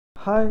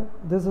Hi,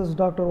 this is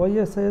Dr.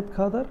 Syed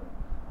Khadar,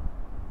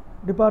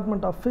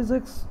 Department of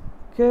Physics,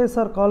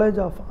 KSR College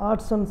of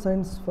Arts and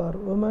Science for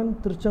Women,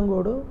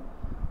 Tiruchengodu.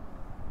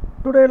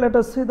 Today let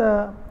us see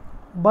the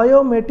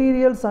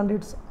biomaterials and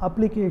its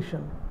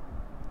application.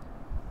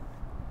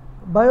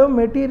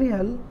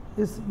 Biomaterial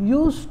is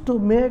used to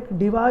make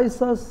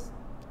devices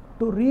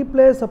to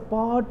replace a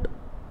part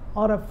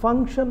or a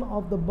function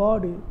of the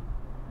body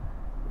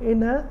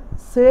in a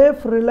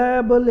safe,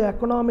 reliable,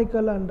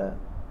 economical and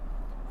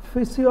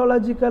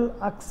physiological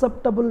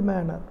acceptable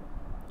manner.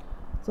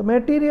 So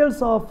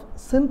materials of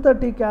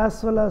synthetic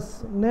as well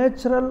as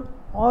natural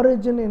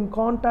origin in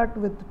contact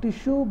with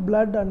tissue,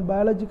 blood and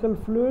biological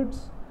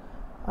fluids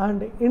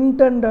and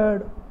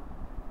intended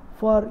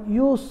for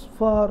use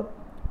for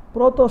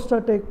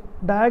prosthetic,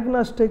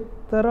 diagnostic,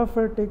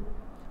 therapeutic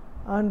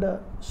and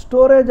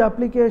storage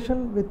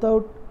application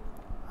without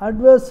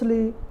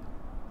adversely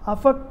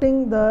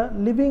affecting the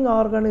living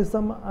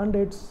organism and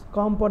its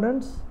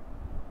components.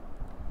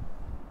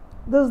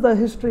 This is the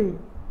history,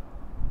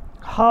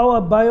 how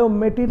a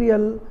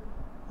biomaterial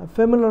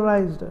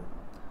familiarized.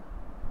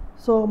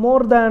 So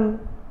more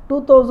than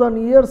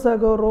 2000 years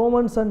ago,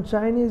 Romans and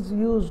Chinese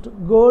used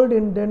gold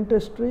in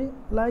dentistry.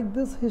 Like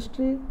this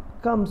history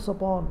comes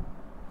upon.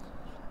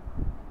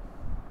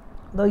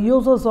 The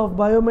uses of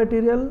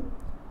biomaterial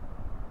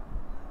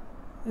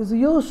is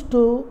used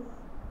to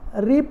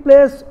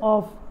replace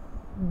of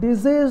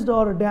diseased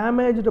or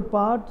damaged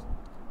parts,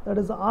 that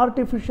is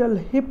artificial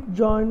hip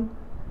joint,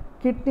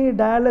 kidney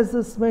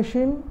dialysis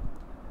machine,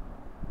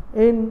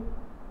 in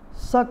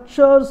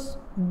sutures,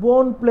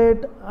 bone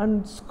plate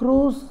and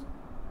screws,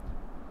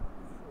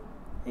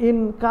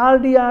 in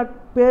cardiac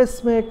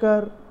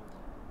pacemaker,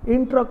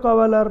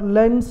 intracavular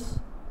lens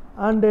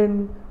and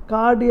in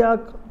cardiac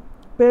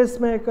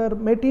pacemaker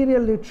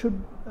material it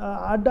should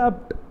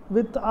adapt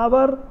with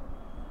our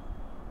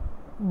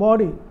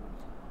body.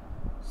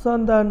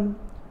 So then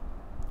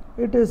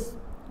it is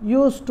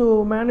used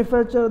to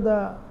manufacture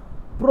the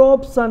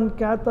probes and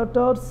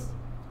catheters,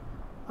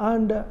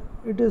 and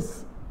it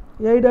is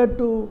aided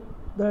to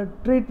the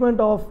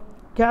treatment of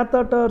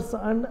catheters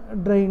and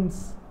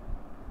drains.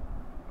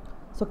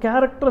 So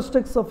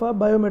characteristics of a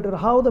biomaterial,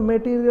 how the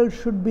material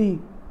should be.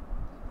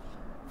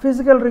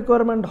 Physical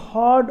requirement,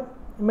 hard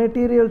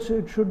materials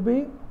it should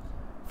be,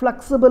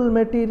 flexible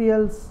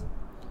materials.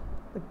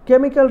 The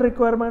chemical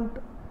requirement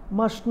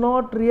must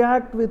not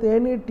react with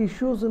any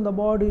tissues in the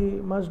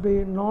body, must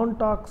be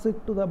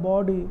non-toxic to the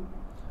body.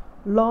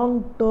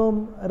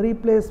 Long-term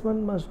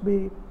replacement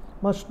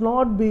must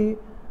not be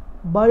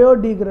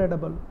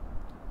biodegradable.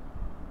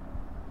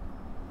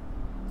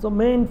 So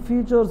main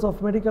features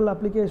of medical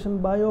application: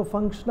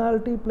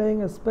 biofunctionality,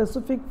 playing a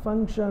specific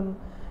function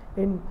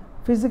in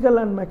physical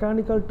and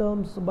mechanical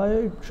terms.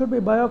 It should be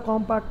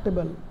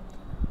biocompatible.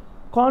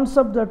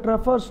 Concept that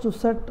refers to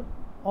set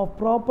of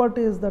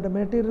properties that a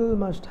material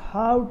must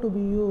have to be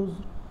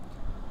used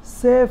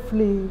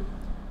safely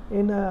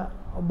in a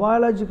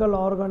biological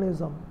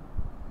organism.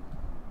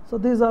 So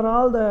these are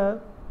all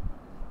the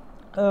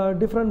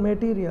different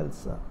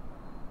materials,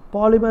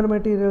 polymer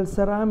materials,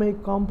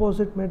 ceramic,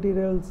 composite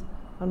materials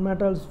and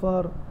metals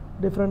for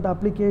different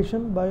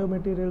application,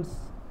 biomaterials.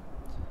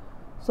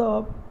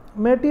 So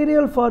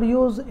material for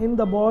use in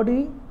the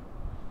body: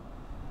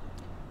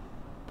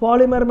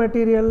 polymer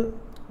material,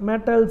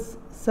 metals,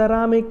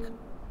 ceramic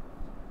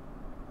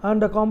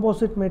and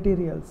composite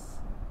materials.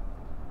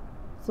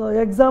 So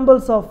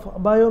examples of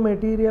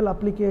biomaterial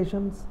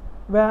applications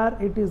where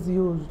it is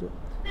used.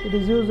 It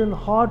is used in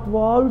heart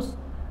valves,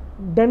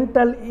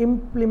 dental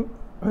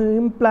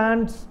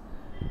implants,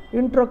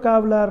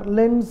 intracavular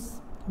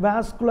lens,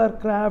 vascular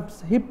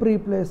grafts, hip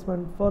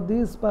replacement. For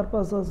these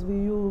purposes we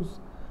use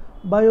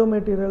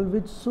biomaterial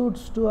which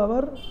suits to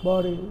our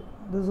body.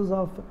 This is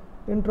of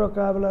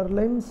intracavular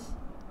lens,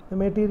 the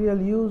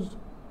material used,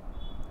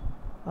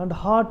 and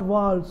heart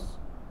valves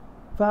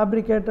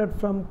fabricated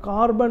from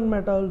carbon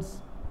metals,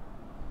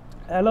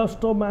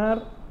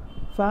 elastomer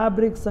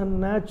fabrics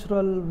and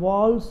natural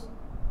valves.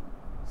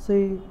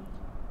 See,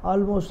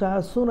 almost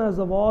as soon as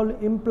the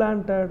valve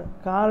implanted,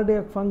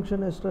 cardiac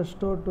function is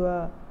restored to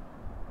a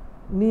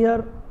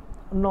near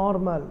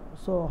normal.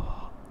 So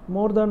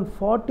more than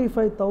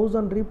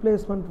 45,000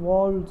 replacement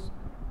valves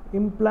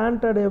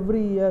implanted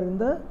every year in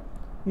the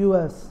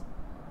US.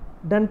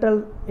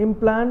 Dental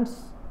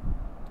implants,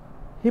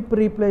 hip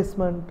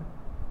replacement.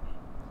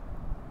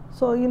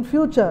 So in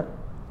future,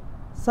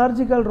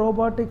 surgical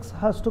robotics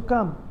has to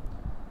come.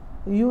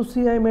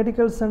 UCI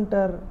Medical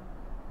Center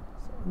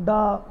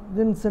Da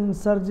Vinci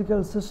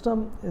surgical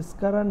system is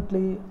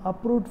currently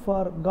approved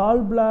for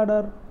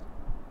gallbladder,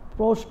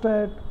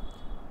 prostate,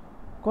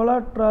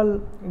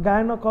 colorectal,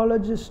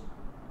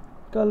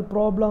 gynecological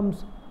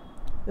problems,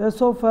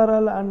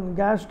 esophageal and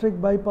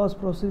gastric bypass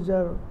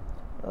procedure.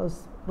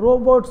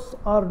 Robots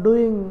are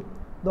doing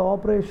the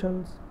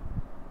operations.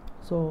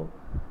 So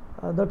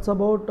that's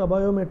about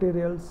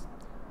biomaterials.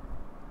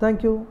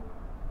 Thank you.